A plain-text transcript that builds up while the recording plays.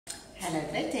Hello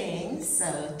grade 10.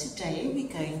 So today we're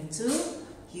going to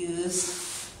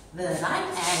use the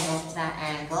right angle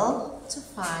triangle to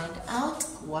find out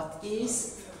what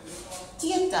is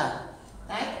theta.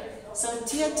 Right? So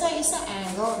theta is an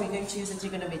angle. We're going to use the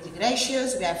trigonometric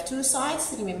ratios. We have two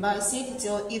sides. Remember I said it's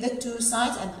either two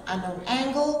sides and an unknown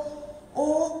angle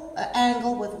or an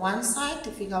angle with one side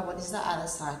to figure out what is the other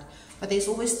side. But there's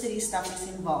always three stuff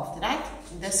involved, right?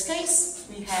 In this case,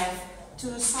 we have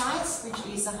two sides, which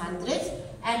is 100.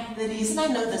 And the reason I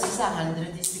know this is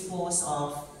 100 is because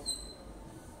of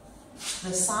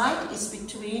the side is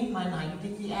between my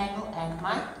 90-degree angle and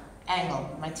my angle,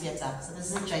 my theta. So this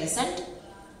is adjacent.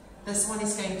 This one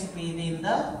is going to be then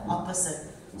the opposite.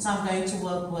 So I'm going to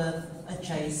work with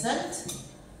adjacent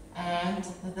and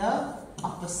the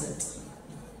opposite.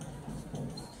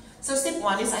 So step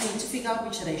one is I need to figure out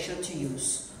which ratio to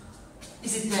use.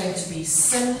 Is it going to be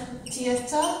sin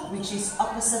theta, which is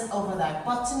opposite over the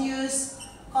hypotenuse,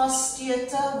 cos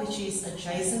theta, which is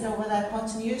adjacent over the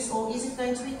hypotenuse, or is it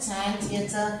going to be tan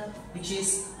theta, which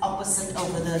is opposite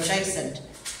over the adjacent?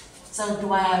 So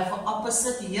do I have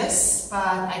opposite? Yes, but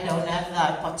I don't have the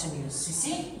hypotenuse, you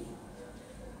see?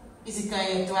 Is it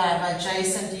going to have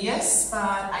adjacent? Yes,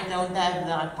 but I don't have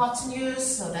the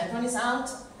hypotenuse, so that one is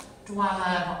out. Do I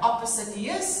have opposite?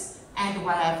 Yes. And do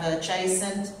I have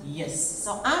adjacent? Yes.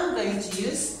 So I'm going to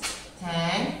use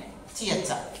tan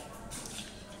theta.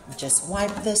 Just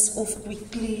wipe this off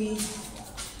quickly.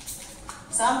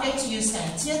 So I'm going to use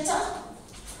tan theta.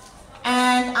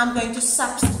 And I'm going to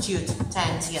substitute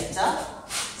tan theta.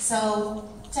 So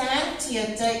tan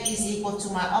theta is equal to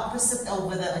my opposite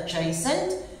over the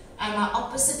adjacent. And my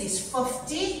opposite is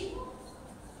 50.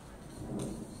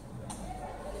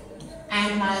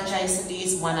 And my adjacent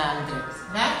is 100.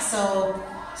 Right? So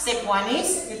step one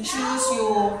is you choose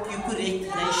your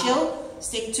correct ratio.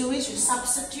 Step two is you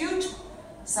substitute.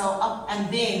 So up and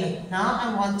then now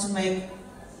I want to make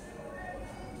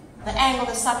the angle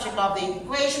the subject of the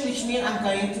equation, which means I'm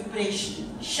going to press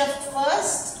shift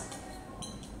first.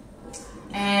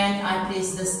 And I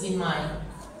place this in my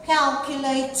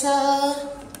calculator.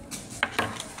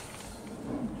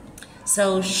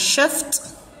 So shift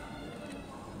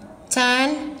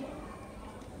tan,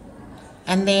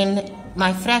 and then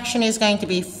my fraction is going to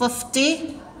be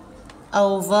 50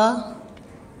 over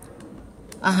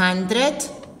 100,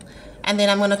 and then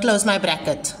I'm going to close my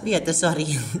bracket.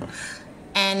 Sorry.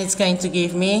 And it's going to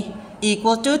give me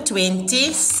equal to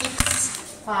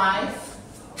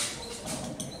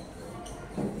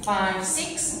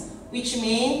 26.556, which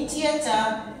means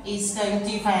theta is going to,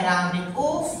 if I round it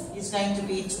off, is going to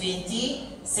be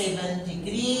 27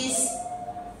 degrees.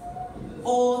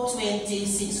 Or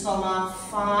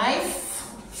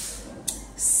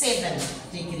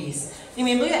 26.57 degrees.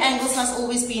 Remember, your angles must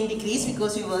always be in degrees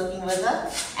because you're working with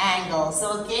the angle.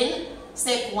 So again,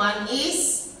 step one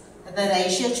is the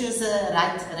ratio. Choose the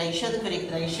right ratio, the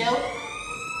correct ratio.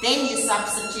 Then you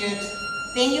substitute.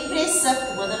 Then you press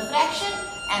shift with a fraction,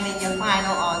 and then your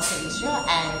final answer is your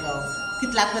angle.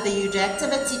 Good luck with the huge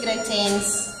activity, grade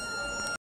 10s.